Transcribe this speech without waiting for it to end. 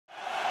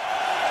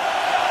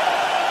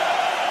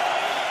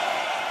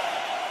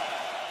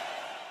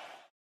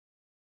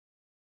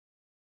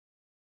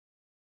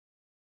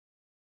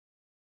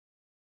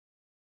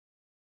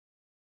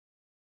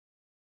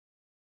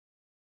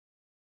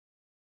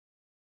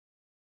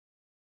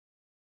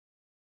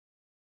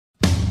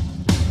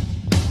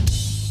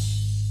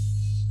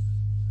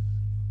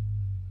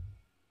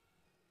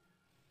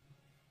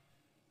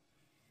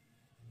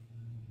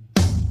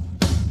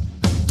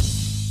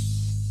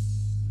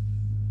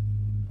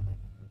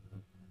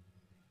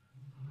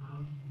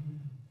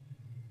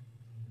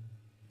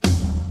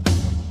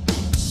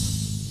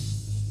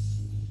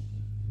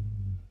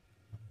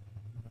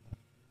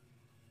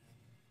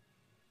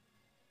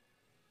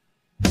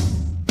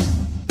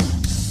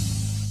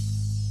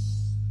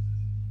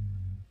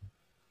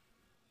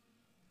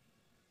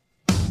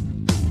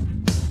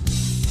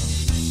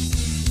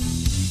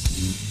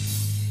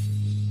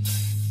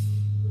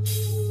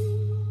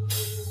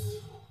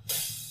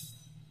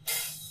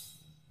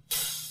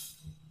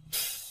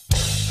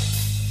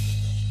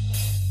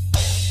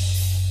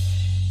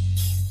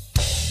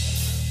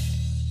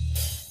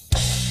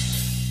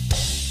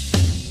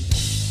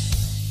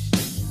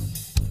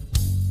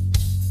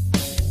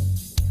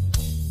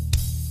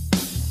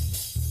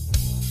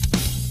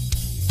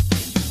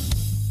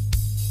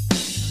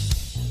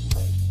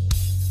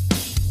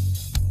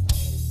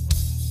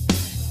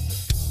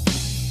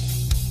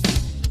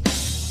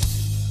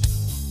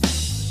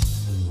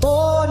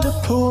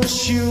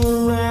push you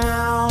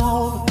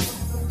around.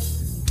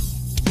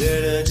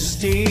 Better to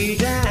stay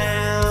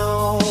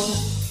down.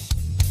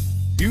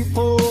 You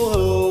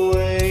pull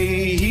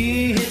away,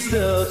 he hits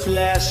the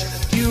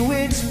flash, you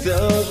hit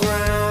the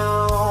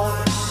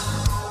ground.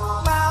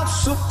 Mouth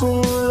so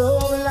full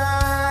of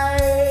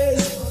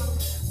lies,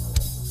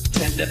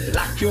 tend to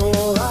block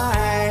your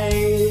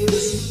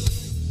eyes.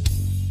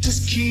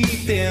 Just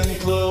keep them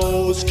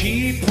closed,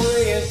 keep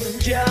praying,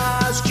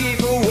 just keep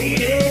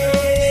waiting,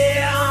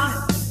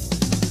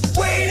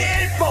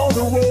 waiting for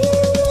the world.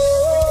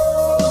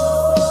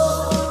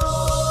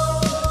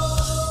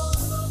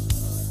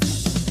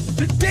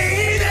 The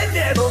day that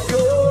never goes.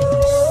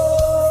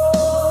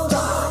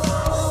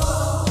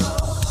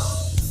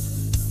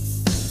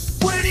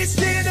 When you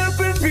stand up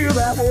and feel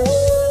that warmth,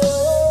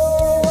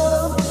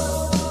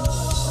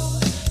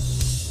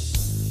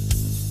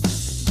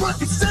 but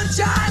the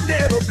sunshine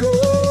never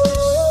goes.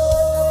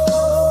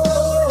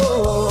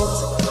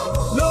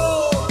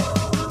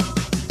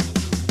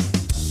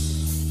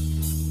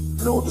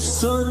 No, the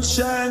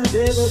sunshine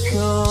never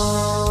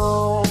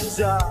comes.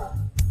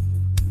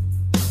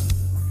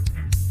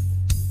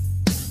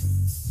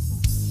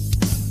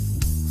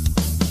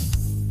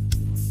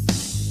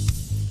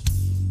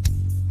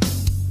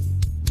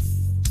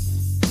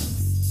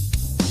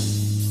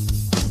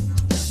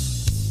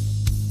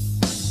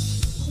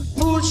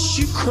 Push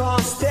you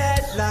cross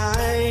that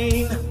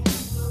line,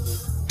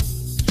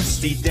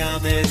 stay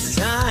down this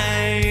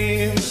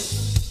time.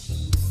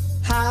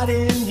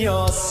 Hiding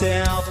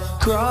yourself,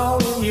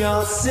 crawling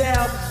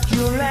yourself,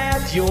 you'll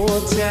have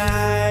your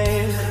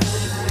time.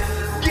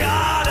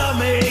 Gotta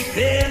make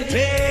them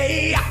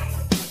pay.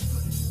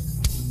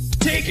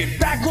 Take it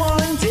back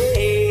one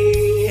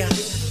day.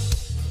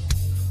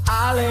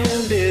 I'll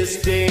end this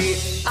day,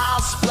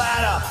 I'll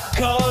splatter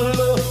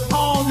color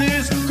on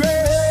this grave.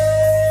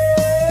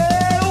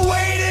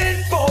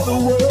 The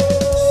world.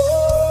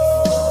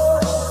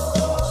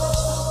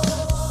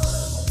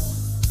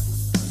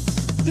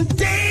 The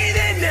day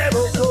that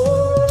never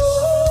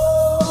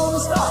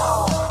goes.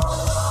 Oh.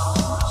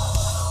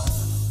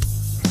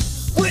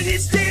 When you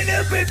stand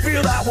up and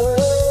feel that warmth.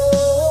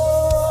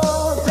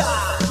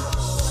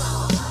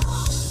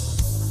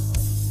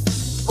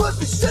 But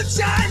the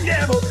sunshine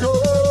never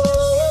goes.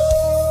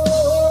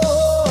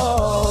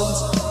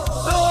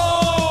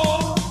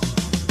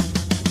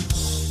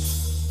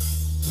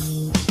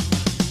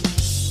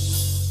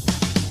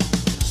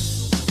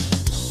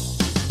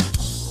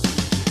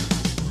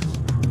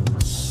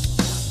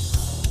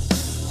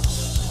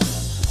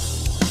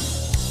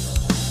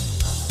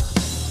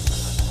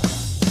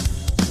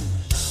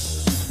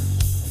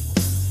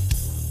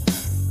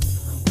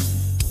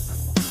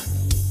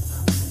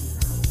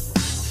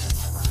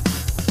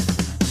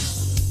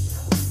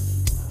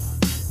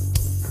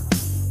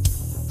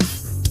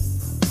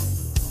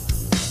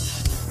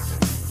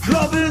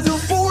 Love is a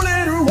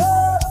four-letter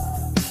word.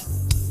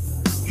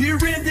 Here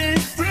in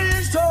this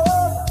friend's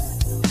talk.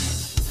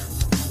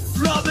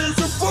 Love is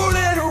a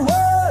four-letter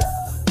word.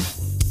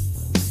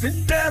 It's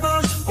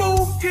never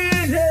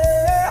spoken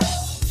here.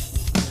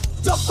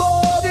 The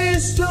thought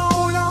is no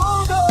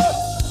longer.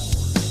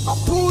 I'm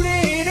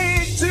putting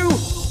into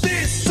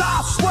this.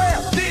 I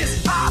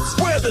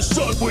swear the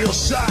sun will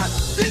shine.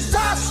 This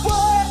I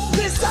swear,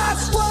 this I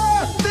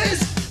swear,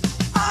 this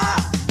I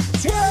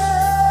swear.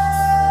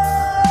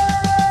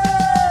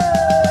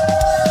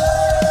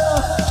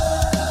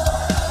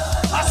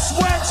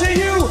 To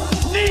you,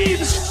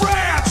 nimes,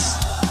 France.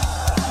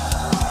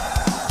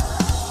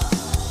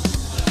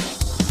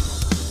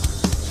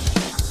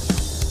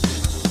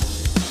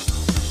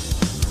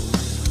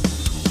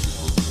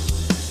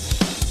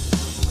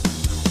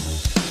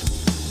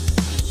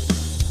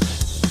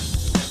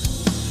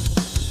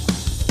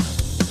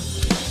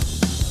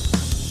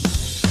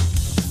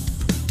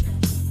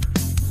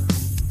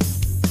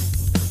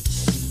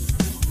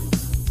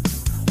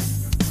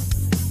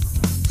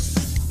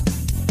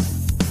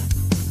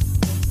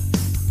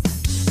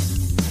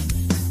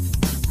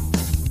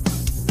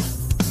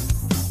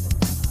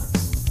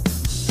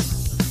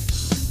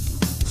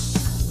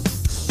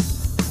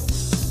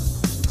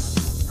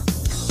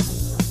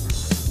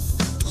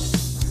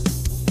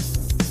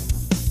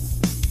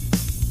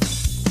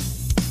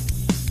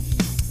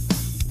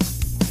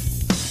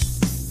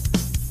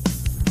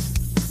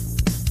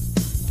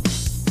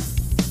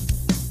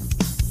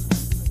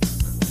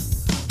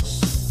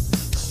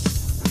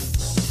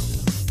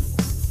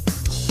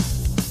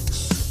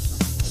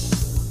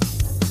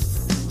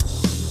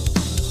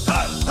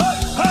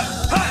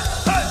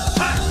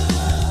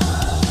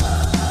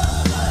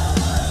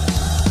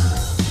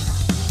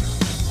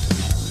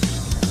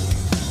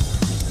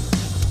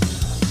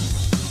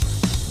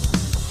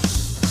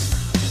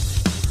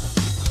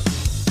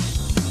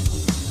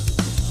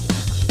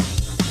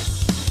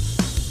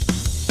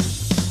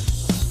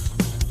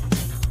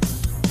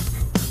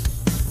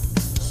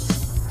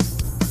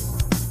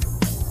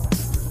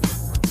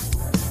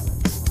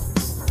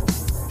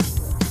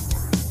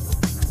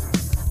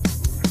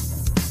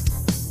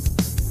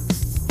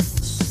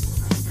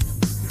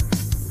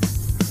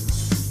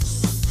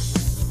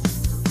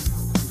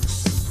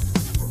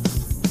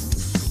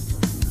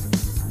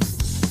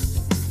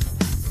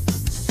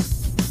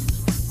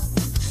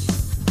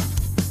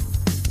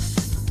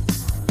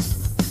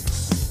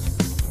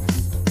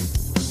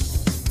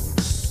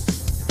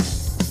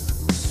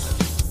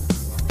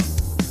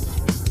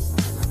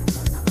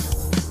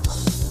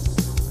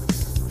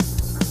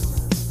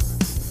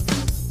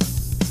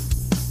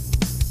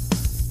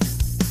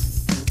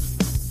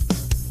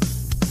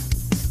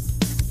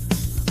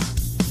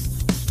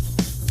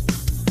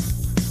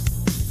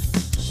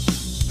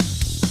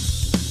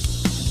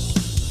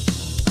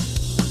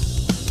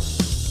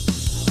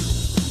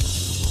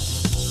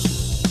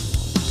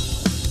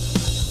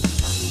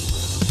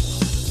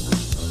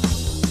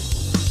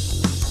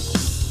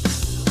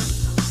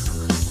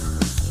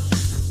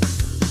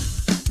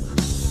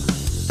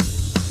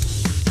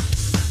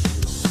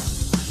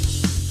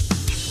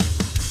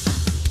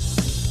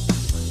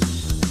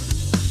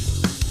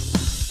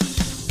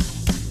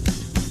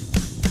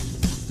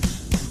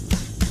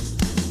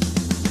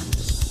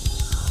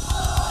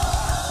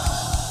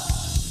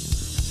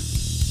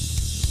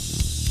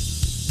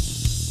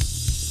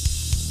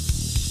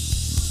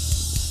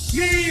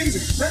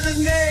 memes, and the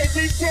name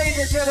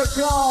dictated to the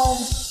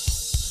clones.